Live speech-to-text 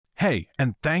Hey,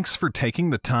 and thanks for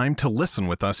taking the time to listen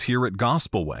with us here at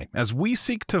Gospel Way as we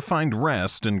seek to find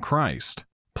rest in Christ.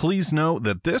 Please know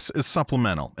that this is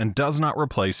supplemental and does not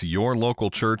replace your local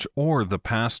church or the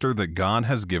pastor that God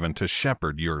has given to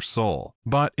shepherd your soul.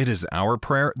 But it is our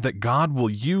prayer that God will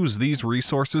use these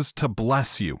resources to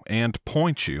bless you and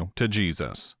point you to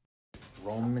Jesus.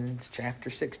 Romans chapter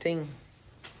 16.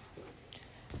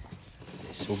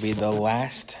 This will be the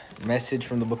last message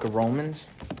from the book of Romans.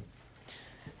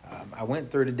 I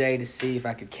went through today to see if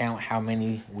I could count how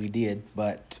many we did,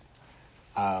 but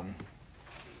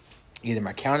either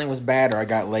my counting was bad or I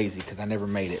got lazy because I never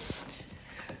made it.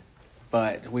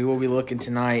 But we will be looking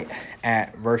tonight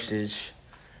at verses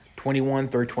 21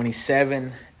 through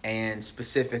 27, and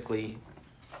specifically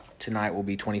tonight will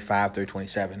be 25 through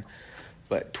 27.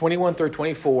 But 21 through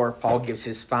 24, Paul gives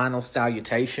his final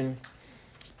salutation.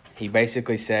 He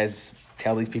basically says,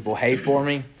 tell these people, hey for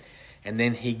me. And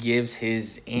then he gives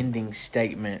his ending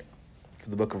statement for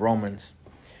the book of Romans.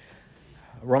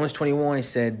 Romans 21, he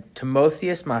said,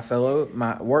 Timotheus, my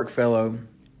work fellow,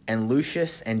 and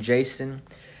Lucius and Jason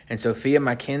and Sophia,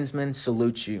 my kinsmen,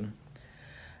 salute you.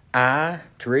 I,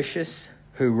 Tertius,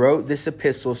 who wrote this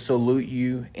epistle, salute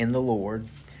you in the Lord.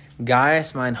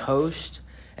 Gaius, mine host,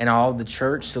 and all the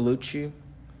church salute you.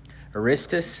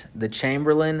 Aristus, the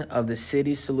chamberlain of the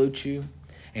city, salute you,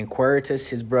 and Quiritus,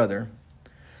 his brother.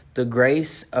 The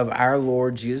grace of our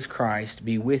Lord Jesus Christ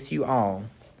be with you all.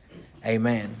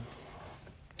 Amen.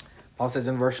 Paul says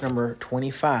in verse number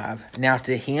 25, Now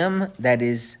to him that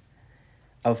is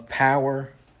of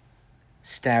power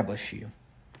establish you,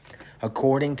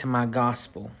 according to my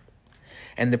gospel,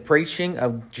 and the preaching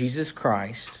of Jesus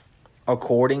Christ,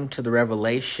 according to the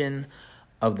revelation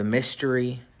of the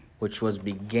mystery which was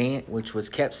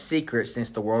kept secret since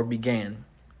the world began,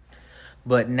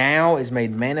 but now is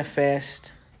made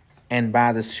manifest, and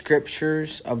by the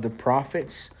scriptures of the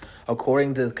prophets,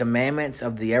 according to the commandments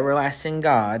of the everlasting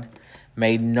God,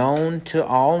 made known to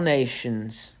all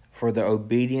nations for the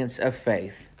obedience of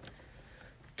faith.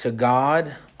 To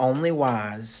God, only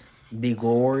wise, be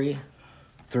glory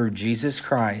through Jesus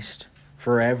Christ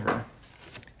forever.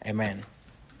 Amen.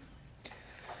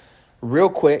 Real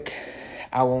quick,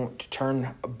 I want to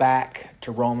turn back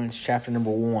to Romans chapter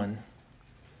number 1.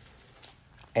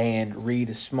 And read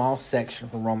a small section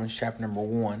from Romans chapter number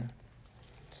 1.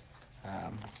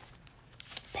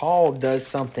 Paul does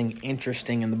something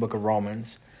interesting in the book of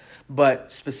Romans, but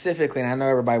specifically, and I know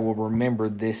everybody will remember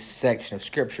this section of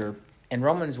Scripture, in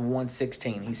Romans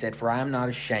 1:16, he said, For I am not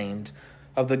ashamed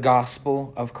of the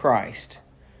gospel of Christ,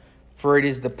 for it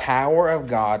is the power of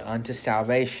God unto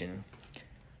salvation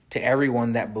to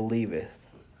everyone that believeth,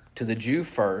 to the Jew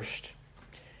first,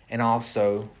 and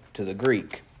also to the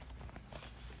Greek.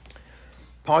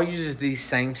 Paul uses these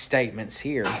same statements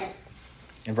here.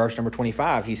 In verse number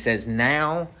 25, he says,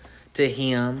 Now to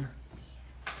him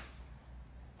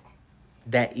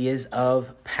that is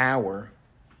of power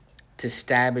to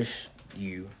establish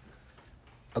you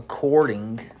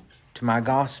according to my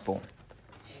gospel.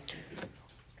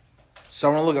 So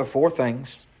I want to look at four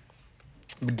things,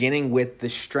 beginning with the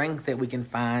strength that we can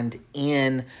find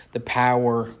in the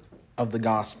power of the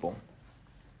gospel.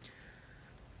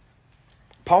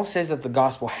 Paul says that the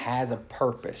gospel has a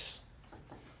purpose.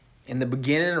 In the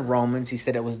beginning of Romans, he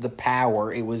said it was the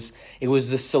power, it was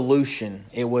the solution,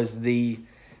 it was the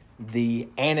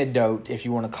antidote, if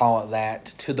you want to call it that,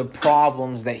 to the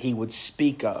problems that he would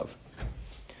speak of.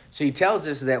 So he tells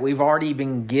us that we've already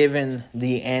been given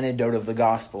the antidote of the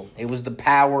gospel. It was the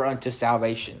power unto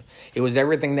salvation. It was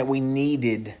everything that we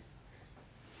needed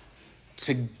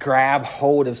to grab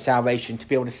hold of salvation, to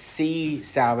be able to see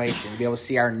salvation, to be able to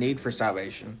see our need for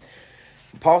salvation.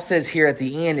 Paul says here at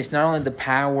the end, it's not only the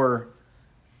power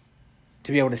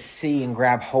to be able to see and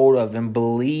grab hold of and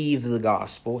believe the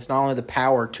gospel. It's not only the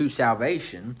power to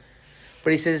salvation, but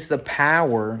he says it's the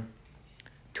power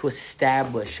to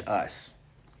establish us.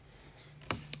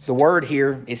 The word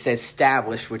here, it says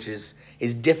establish, which is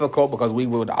difficult because we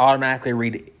would automatically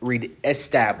read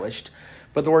established.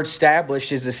 But the word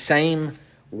established is the same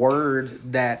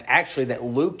word that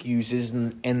Luke uses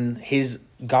in his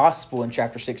gospel in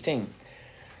chapter 16.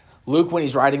 Luke, when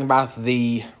he's writing about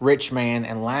the rich man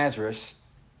and Lazarus,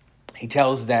 he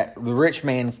tells that the rich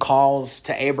man calls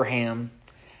to Abraham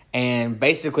and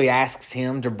basically asks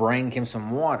him to bring him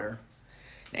some water.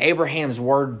 Abraham's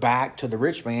word back to the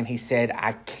rich man, he said,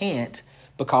 I can't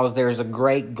because there is a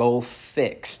great gulf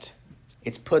fixed.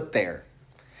 It's put there.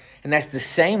 And that's the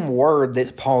same word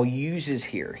that Paul uses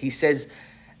here. He says,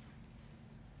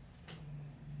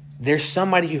 there's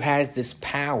somebody who has this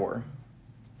power,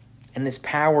 and this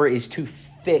power is to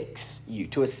fix you,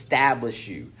 to establish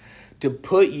you. to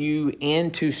put you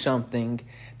into something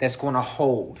that's going to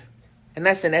hold. And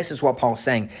that's in essence what Paul's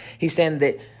saying. He's saying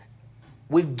that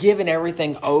we've given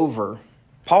everything over.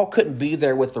 Paul couldn't be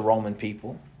there with the Roman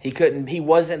people. He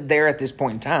wasn't there at this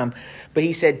point in time. But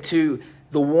he said, to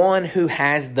the one who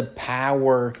has the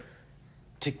power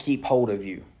to keep hold of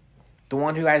you. The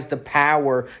one who has the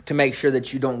power to make sure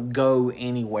that you don't go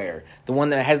anywhere. The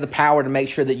one that has the power to make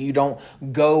sure that you don't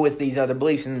go with these other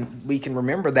beliefs. And we can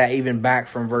remember that even back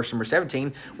from verse number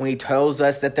 17 when he tells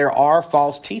us that there are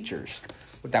false teachers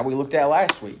that we looked at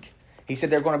last week. He said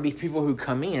there are going to be people who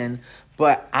come in,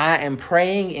 but I am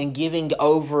praying and giving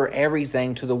over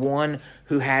everything to the one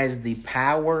who has the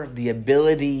power, the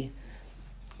ability,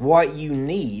 what you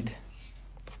need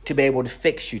to be able to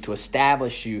fix you, to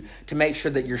establish you, to make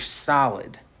sure that you're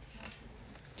solid.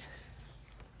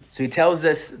 So he tells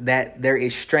us that there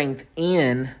is strength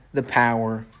in the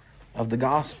power of the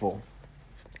gospel.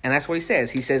 And that's what he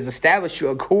says. He says, establish you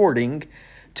according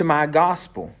to my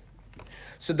gospel.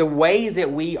 So the way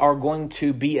that we are going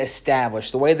to be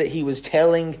established, the way that he was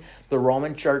telling the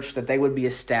Roman church that they would be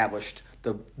established,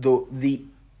 the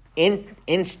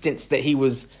instance that he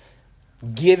was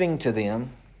giving to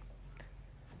them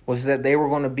was that they were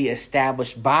going to be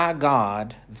established by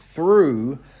God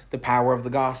through the power of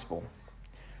the gospel.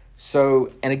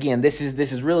 So, and again, this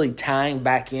is really tying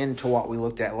back into what we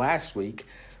looked at last week,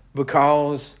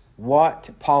 because what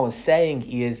Paul is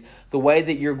saying is the way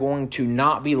that you're going to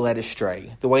not be led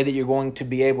astray, the way that you're going to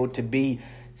be able to be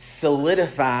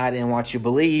solidified in what you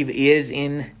believe is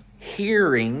in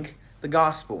hearing the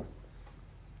gospel.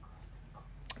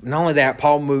 Not only that,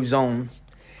 Paul moves on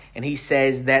and he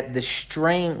says that the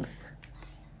strength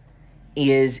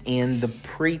is in the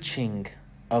preaching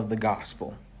of the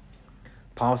gospel.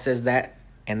 Paul says that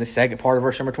in the second part of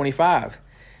verse number 25.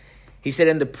 He said,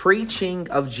 in the preaching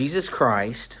of Jesus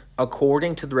Christ,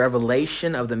 according to the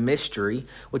revelation of the mystery,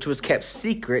 which was kept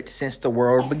secret since the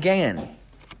world began.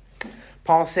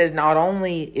 Paul says not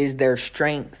only is there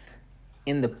strength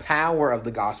in the power of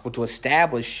the gospel to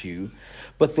establish you,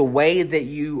 but the way that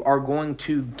you are going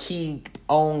to keep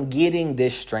on getting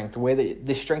this strength, the way that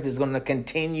this strength is going to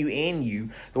continue in you,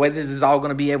 the way this is all going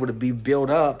to be able to be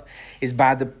built up is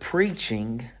by the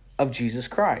preaching of Jesus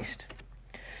Christ.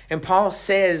 And Paul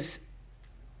says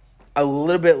a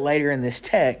little bit later in this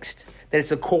text that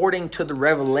it's according to the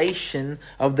revelation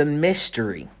of the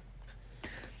mystery.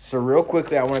 So real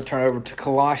quickly, I want to turn over to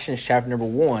Colossians chapter number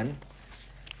 1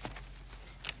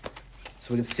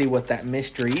 so we can see what that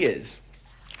mystery is.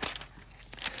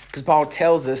 Because Paul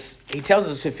tells us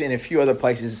in a few other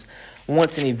places,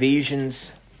 once in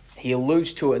Ephesians, he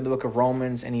alludes to it in the book of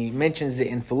Romans, and he mentions it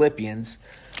in Philippians.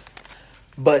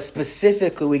 But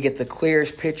specifically, we get the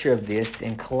clearest picture of this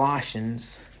in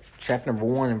Colossians chapter number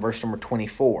 1 and verse number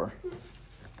 24.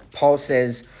 Paul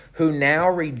says, who now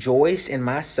rejoice in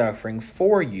my suffering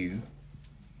for you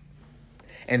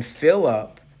and fill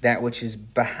up that which is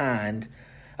behind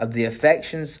of the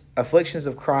afflictions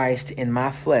of Christ in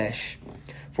my flesh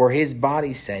for his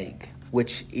body's sake,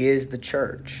 which is the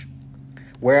church,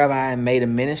 whereof I am made a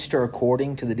minister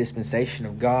according to the dispensation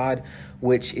of God,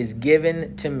 which is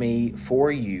given to me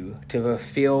for you to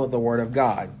fulfill the word of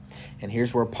God. And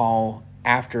here's where Paul,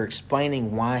 after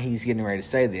explaining why he's getting ready to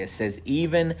say this, says,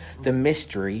 even the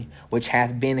mystery which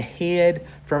hath been hid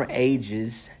from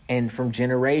ages and from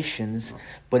generations,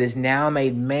 but is now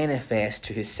made manifest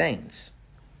to his saints.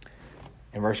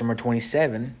 In verse number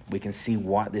 27, we can see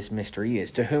what this mystery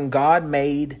is. To whom God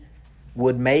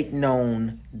would make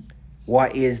known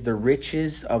what is the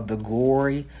riches of the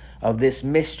glory of this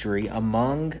mystery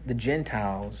among the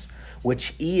Gentiles,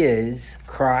 which is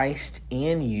Christ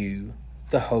in you,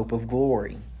 the hope of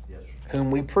glory,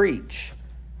 whom we preach,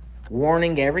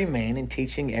 warning every man and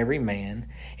teaching every man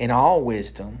in all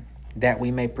wisdom, that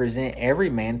we may present every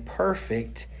man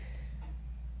perfect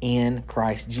in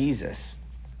Christ Jesus.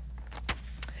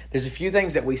 There's a few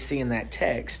things that we see in that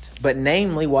text, but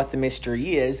namely what the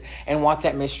mystery is and what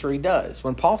that mystery does.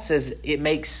 When Paul says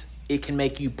it can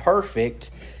make you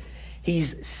perfect,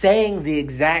 he's saying the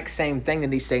exact same thing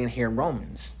that he's saying here in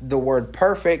Romans. The word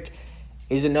perfect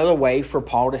is another way for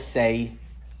Paul to say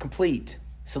complete,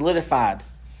 solidified,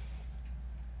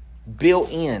 built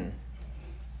in,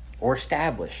 or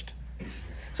established.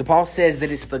 So Paul says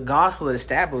that it's the gospel that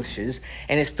establishes,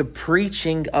 and it's the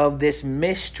preaching of this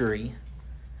mystery.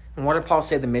 And what did Paul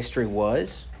say the mystery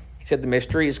was? He said the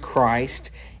mystery is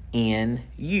Christ in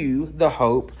you, the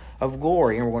hope of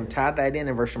glory. And we're going to tie that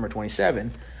in verse number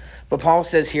 27. But Paul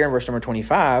says here in verse number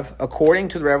 25, according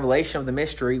to the revelation of the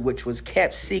mystery, which was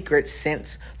kept secret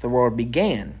since the world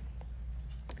began.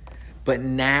 but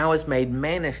now is made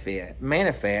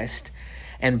manifest,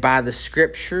 and by the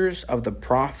scriptures of the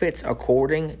prophets,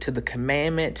 according to the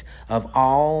commandment of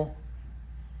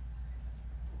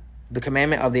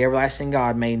the everlasting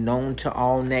God, made known to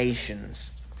all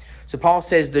nations. So Paul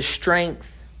says the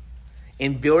strength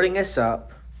in building us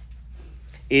up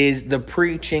is the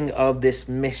preaching of this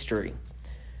mystery.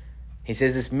 He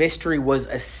says this mystery was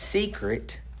a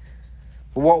secret.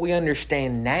 But what we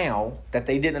understand now that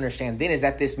they didn't understand then is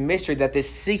that this mystery, that this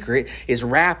secret is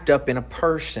wrapped up in a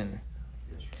person.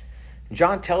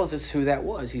 John tells us who that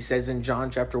was. He says in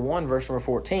John chapter 1, verse number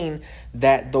 14,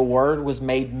 that the Word was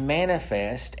made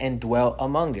manifest and dwelt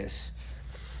among us.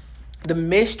 The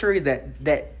mystery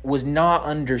that was not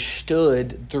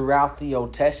understood throughout the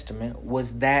Old Testament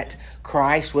was that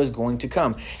Christ was going to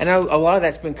come. And a lot of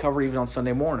that's been covered even on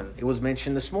Sunday morning. It was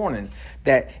mentioned this morning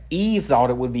that Eve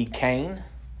thought it would be Cain.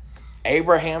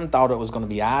 Abraham thought it was going to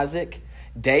be Isaac.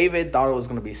 David thought it was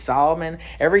going to be Solomon.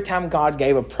 Every time God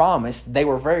gave a promise, they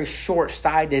were very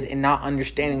short-sighted in not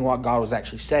understanding what God was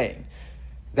actually saying.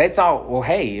 They thought, well,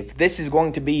 hey, if this is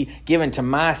going to be given to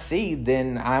my seed,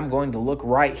 then I'm going to look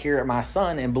right here at my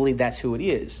son and believe that's who it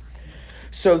is.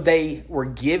 So they were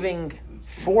giving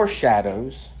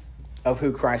foreshadows of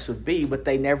who Christ would be, but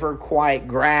they never quite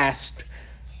grasped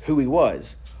who he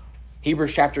was.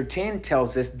 Hebrews chapter 10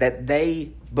 tells us that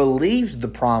they believed the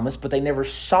promise, but they never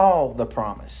saw the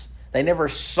promise. They never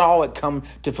saw it come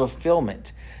to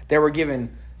fulfillment. They were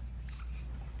given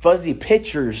fuzzy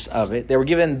pictures of it. They were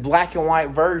given black and white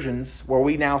versions where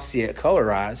we now see it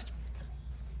colorized.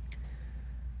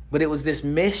 But it was this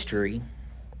mystery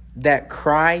that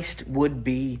Christ would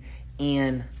be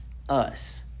in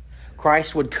us.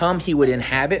 Christ would come, he would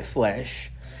inhabit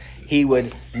flesh, he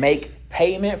would make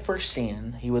payment for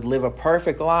sin, he would live a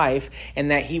perfect life,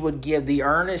 and that he would give the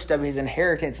earnest of his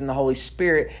inheritance in the Holy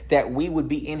Spirit, that we would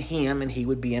be in him and he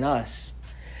would be in us.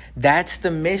 That's the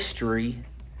mystery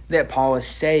that Paul is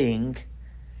saying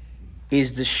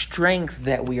is the strength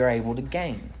that we are able to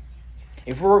gain.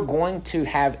 If we're going to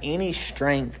have any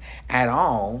strength at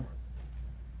all,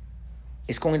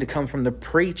 it's going to come from the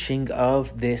preaching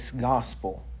of this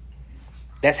gospel.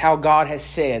 That's how God has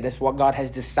said. That's what God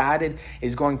has decided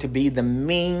is going to be the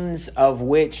means of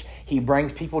which he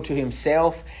brings people to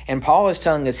himself. And Paul is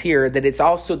telling us here that it's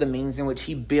also the means in which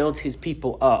he builds his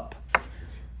people up.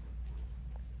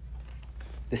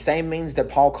 The same means that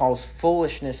Paul calls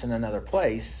foolishness in another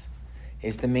place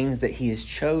is the means that he has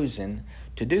chosen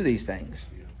to do these things.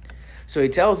 So he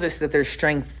tells us that there's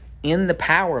strength in the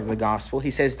power of the gospel.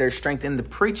 He says there's strength in the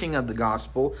preaching of the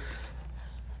gospel.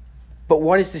 But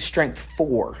what is this strength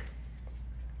for?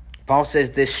 Paul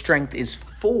says this strength is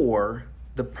for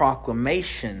the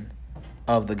proclamation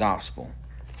of the gospel.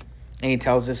 And he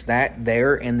tells us that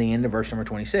there in the end of verse number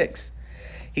 26.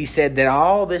 He said that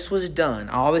all this was done.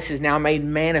 All this is now made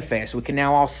manifest. We can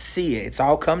now all see it. It's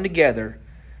all come together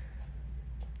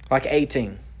like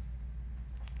 18.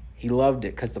 He loved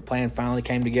it because the plan finally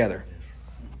came together.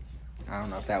 I don't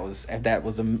know if that was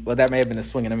that may have been a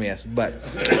swing and a miss. But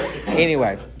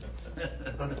anyway.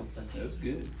 That was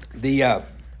good.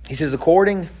 He says,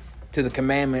 according to the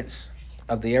commandments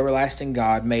of the everlasting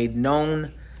God made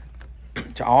known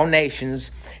to all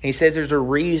nations. And he says there's a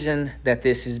reason that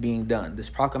this is being done. This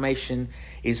proclamation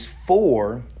is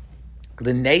for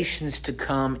the nations to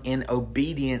come in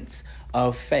obedience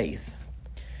of faith.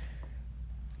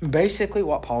 Basically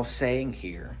what Paul's saying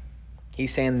here,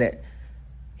 he's saying that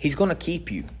he's going to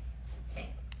keep you.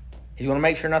 He's going to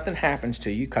make sure nothing happens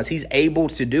to you because he's able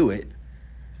to do it.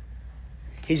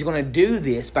 He's going to do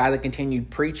this by the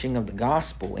continued preaching of the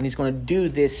gospel. And he's going to do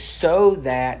this so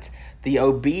that the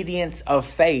obedience of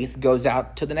faith goes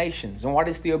out to the nations. And what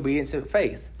is the obedience of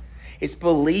faith? It's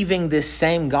believing this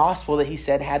same gospel that he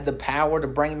said had the power to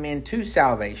bring men to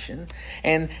salvation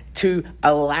and to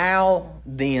allow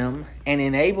them and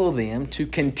enable them to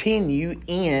continue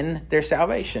in their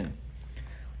salvation.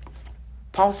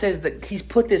 Paul says that he's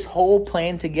put this whole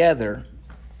plan together.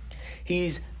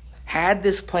 He's had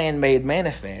this plan made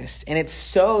manifest, and it's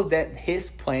so that his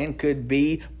plan could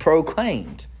be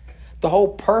proclaimed. The whole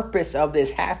purpose of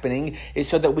this happening is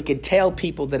so that we could tell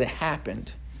people that it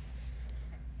happened.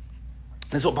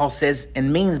 That's what Paul says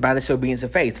and means by this obedience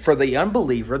of faith. For the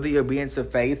unbeliever, the obedience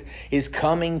of faith is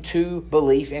coming to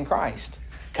belief in Christ,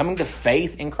 coming to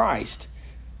faith in Christ.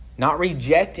 Not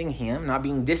rejecting him, not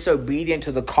being disobedient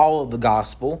to the call of the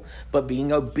gospel, but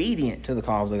being obedient to the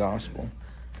call of the gospel.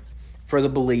 For the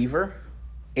believer,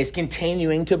 it's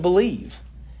continuing to believe.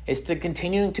 It's to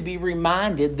continuing to be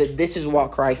reminded that this is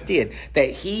what Christ did, that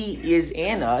He is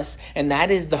in us, and that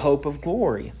is the hope of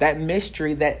glory. That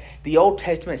mystery that the Old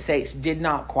Testament saints did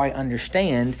not quite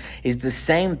understand is the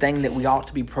same thing that we ought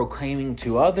to be proclaiming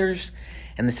to others,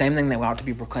 and the same thing that we ought to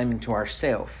be proclaiming to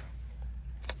ourselves.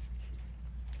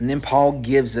 And then Paul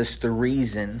gives us the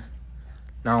reason,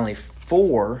 not only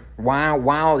for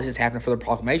why this is happening for the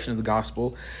proclamation of the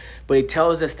gospel, but he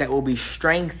tells us that we'll be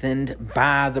strengthened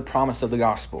by the promise of the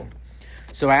gospel.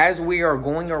 So as we are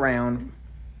going around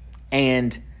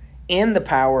and in the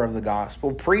power of the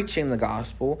gospel, preaching the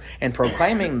gospel and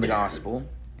proclaiming the gospel,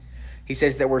 he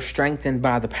says that we're strengthened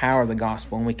by the power of the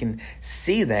gospel. And we can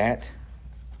see that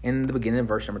in the beginning of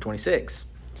verse number 26.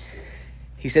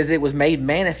 He says it was made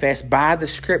manifest by the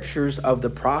scriptures of the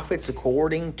prophets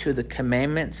according to the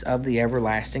commandments of the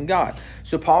everlasting God.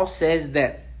 So Paul says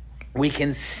that we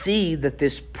can see that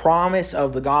this promise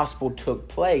of the gospel took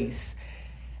place,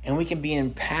 and we can be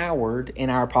empowered in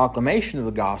our proclamation of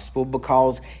the gospel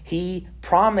because he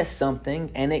promised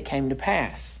something and it came to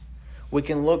pass. We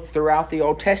can look throughout the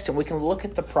Old Testament. We can look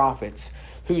at the prophets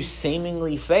who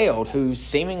seemingly failed, who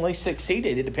seemingly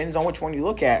succeeded. It depends on which one you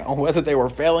look at, on whether they were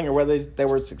failing or whether they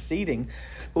were succeeding.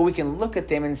 But we can look at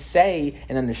them and say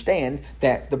and understand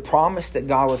that the promise that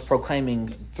God was proclaiming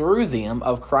through them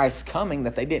of Christ's coming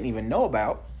that they didn't even know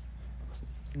about,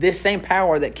 this same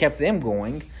power that kept them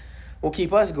going will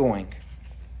keep us going.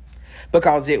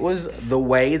 Because it was the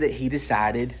way that he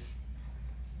decided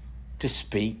to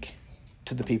speak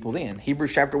to the people then.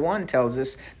 Hebrews chapter 1 tells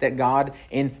us that God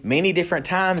in many different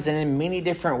times and in many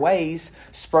different ways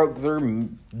spoke through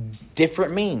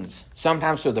different means.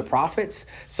 Sometimes through the prophets,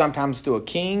 sometimes through a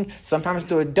king, sometimes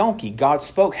through a donkey. God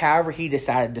spoke however he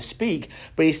decided to speak,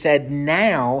 but he said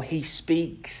now he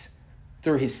speaks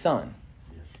through his son.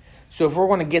 So if we're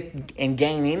going to get and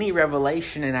gain any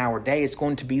revelation in our day, it's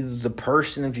going to be the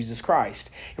person of Jesus Christ.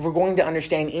 If we're going to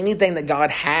understand anything that God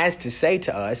has to say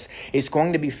to us, it's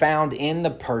going to be found in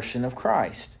the person of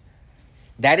Christ.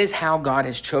 That is how God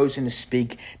has chosen to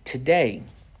speak today.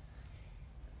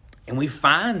 And we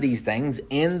find these things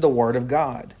in the Word of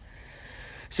God.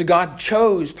 So God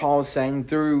chose, Paul is saying,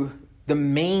 through the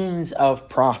means of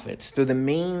prophets, through the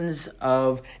means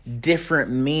of different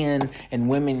men and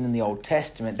women in the Old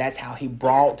Testament. That's how he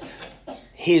brought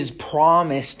his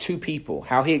promise to people,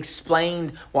 how he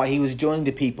explained what he was doing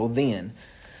to people then.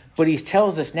 But he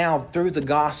tells us now through the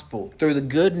gospel, through the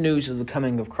good news of the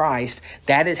coming of Christ,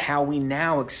 that is how we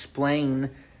now explain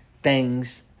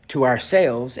things to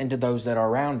ourselves and to those that are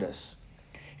around us.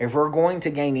 If we're going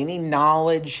to gain any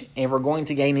knowledge, if we're going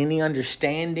to gain any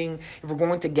understanding, if we're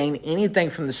going to gain anything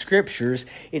from the scriptures,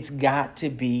 it's got to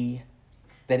be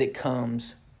that it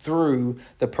comes through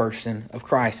the person of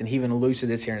Christ. And he even alludes to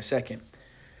this here in a second.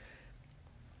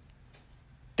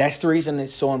 That's the reason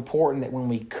it's so important that when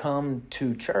we come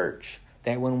to church,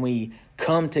 that when we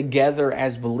come together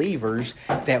as believers,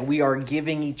 that we are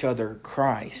giving each other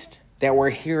Christ, that we're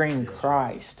hearing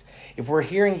Christ. If we're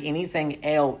hearing anything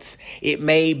else, it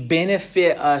may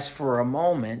benefit us for a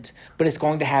moment, but it's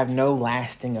going to have no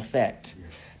lasting effect.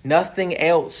 Nothing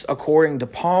else, according to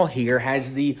Paul here,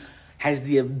 has the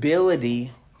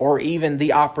ability or even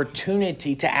the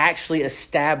opportunity to actually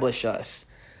establish us.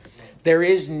 There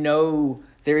is no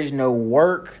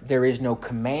work, there is no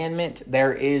commandment,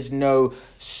 there is no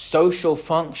social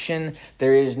function,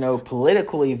 there is no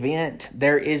political event,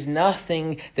 there is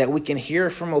nothing that we can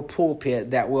hear from a pulpit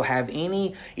that will have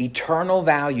any eternal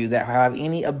value, that will have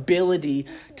any ability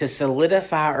to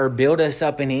solidify or build us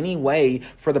up in any way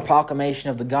for the proclamation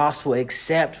of the gospel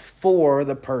except for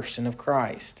the person of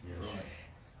Christ.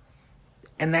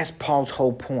 And that's Paul's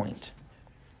whole point.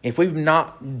 If we've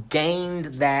not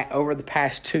gained that over the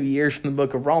past 2 years from the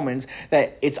book of Romans,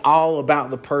 that it's all about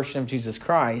the person of Jesus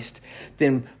Christ,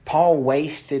 then Paul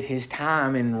wasted his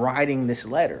time in writing this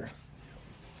letter.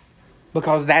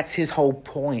 Because that's his whole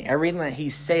point. Everything that he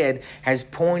said has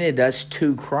pointed us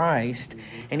to Christ.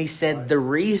 And he said, the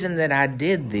reason that I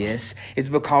did this is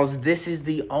because this is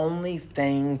the only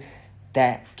thing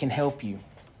that can help you.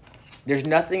 There's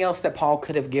nothing else that Paul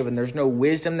could have given. There's no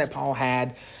wisdom that Paul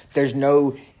had. There's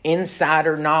no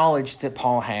insider knowledge that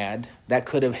Paul had that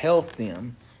could have helped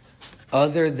them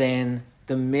other than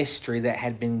the mystery that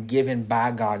had been given by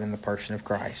God in the person of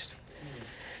Christ.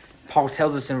 Paul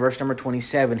tells us in verse number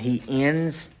 27, he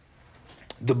ends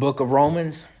the book of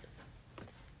Romans.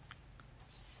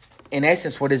 In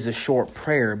essence, what is a short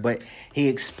prayer, but he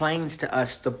explains to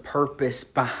us the purpose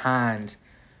behind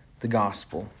the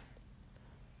gospel.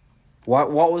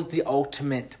 What was the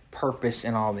ultimate purpose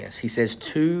in all this? He says,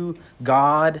 to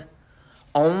God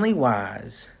only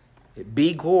wise,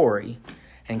 be glory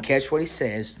And catch what he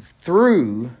says,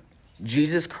 through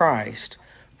Jesus Christ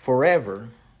forever.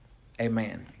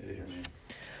 Amen. Amen.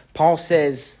 Paul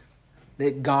says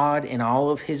that God, in all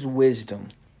of his wisdom,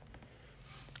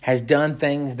 has done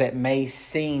things that may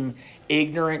seem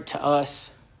ignorant to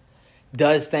us,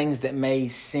 does things that may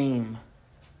seem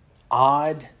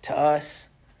odd to us.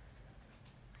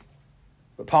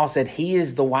 But Paul said he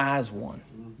is the wise one.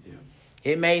 Yeah.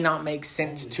 It may not make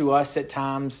sense to us at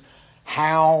times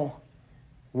how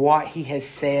what he has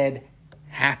said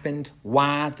happened,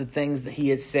 why the things that he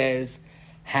has says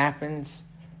happens,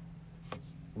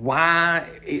 why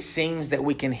it seems that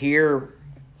we can hear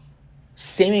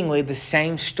seemingly the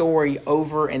same story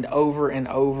over and over and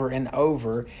over and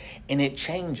over, and it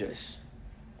changes.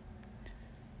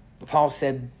 But Paul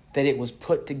said that it was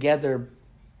put together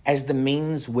as the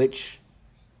means which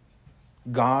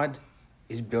God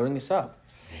is building us up.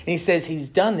 And he says he's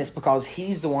done this because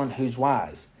he's the one who's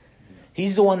wise.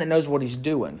 He's the one that knows what he's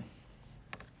doing.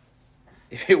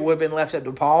 If it would have been left up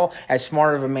to Paul, as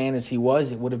smart of a man as he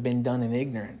was, it would have been done in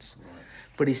ignorance.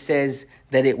 But he says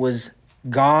that it was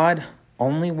God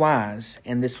only wise,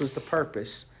 and this was the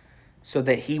purpose, so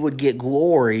that he would get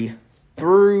glory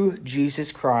through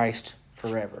Jesus Christ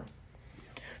forever.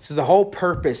 So the whole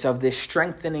purpose of this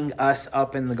strengthening us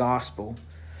up in the gospel,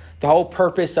 the whole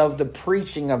purpose of the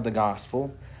preaching of the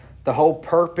gospel, the whole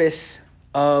purpose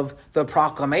of the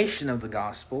proclamation of the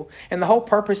gospel, and the whole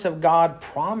purpose of God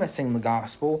promising the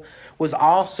gospel was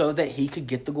also that he could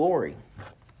get the glory.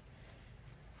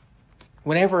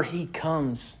 Whenever he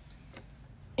comes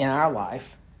in our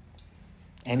life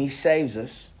and he saves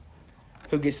us,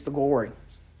 who gets the glory?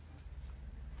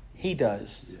 He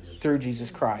does, through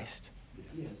Jesus Christ.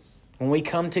 Yes. When we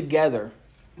come together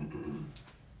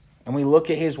and we look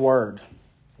at his word,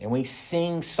 and we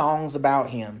sing songs about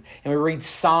him, and we read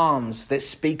psalms that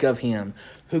speak of him,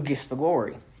 who gets the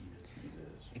glory?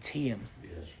 It's him.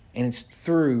 Yes. And it's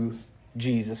through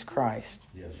Jesus Christ.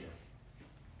 Yes, sir.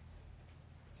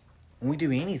 When we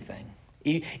do anything,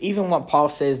 even what Paul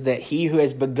says that he who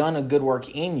has begun a good work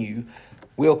in you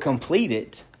will complete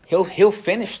it. He'll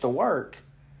finish the work.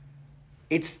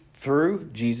 It's through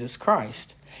Jesus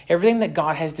Christ. Everything that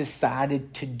God has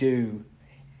decided to do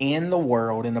in the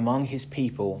world and among his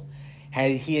people,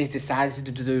 he has decided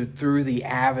to do through the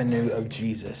avenue of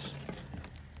Jesus.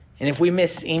 And if we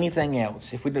miss anything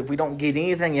else, if we don't get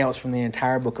anything else from the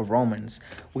entire book of Romans,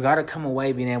 we got to come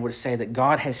away being able to say that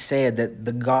God has said that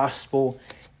the gospel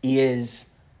is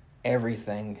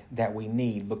everything that we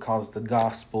need, because the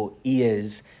gospel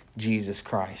is Jesus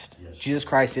Christ. Yes. Jesus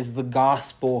Christ is the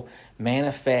gospel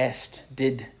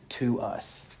manifested to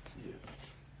us. Yeah.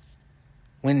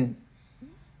 When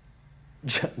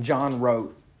John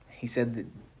wrote, he said that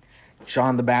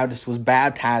John the Baptist was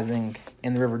baptizing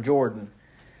in the River Jordan.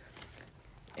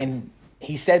 And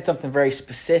he said something very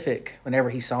specific whenever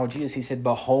he saw Jesus. He said,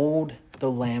 "Behold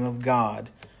the Lamb of God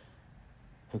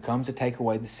who comes to take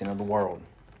away the sin of the world."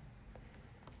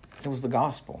 It was the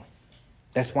gospel.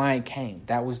 That's why it came.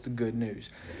 That was the good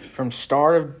news. From the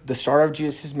start of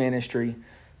Jesus' ministry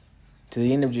to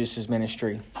the end of Jesus'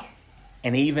 ministry,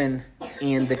 and even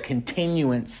in the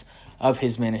continuance of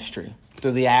his ministry,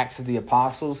 through the acts of the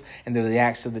apostles and through the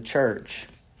acts of the church,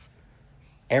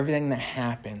 everything that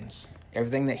happens,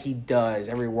 everything that he does,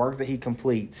 every work that he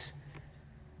completes,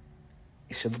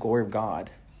 is for the glory of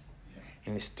God.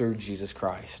 And it's through Jesus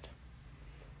Christ.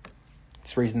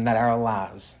 It's the reason that our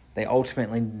lives, they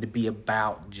ultimately need to be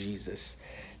about Jesus.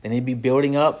 They need to be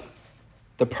building up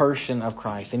the person of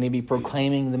Christ. They need to be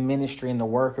proclaiming the ministry and the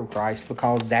work of Christ,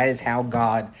 because that is how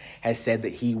God has said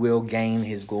that he will gain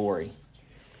his glory.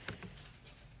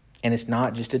 And it's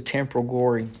not just a temporal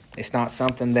glory. It's not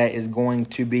something that is going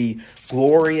to be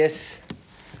glorious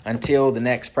until the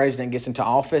next president gets into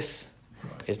office.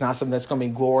 It's not something that's going to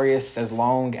be glorious as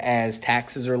long as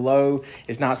taxes are low.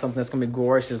 It's not something that's going to be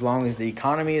glorious as long as the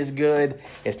economy is good.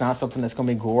 It's not something that's going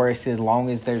to be glorious as long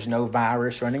as there's no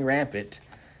virus running rampant.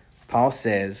 Paul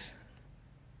says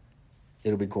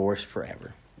it'll be glorious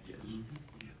forever,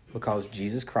 because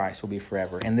Jesus Christ will be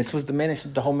forever. And this was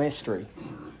the whole mystery.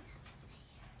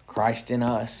 Christ in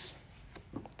us,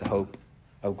 the hope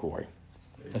of glory.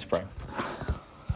 Let's pray.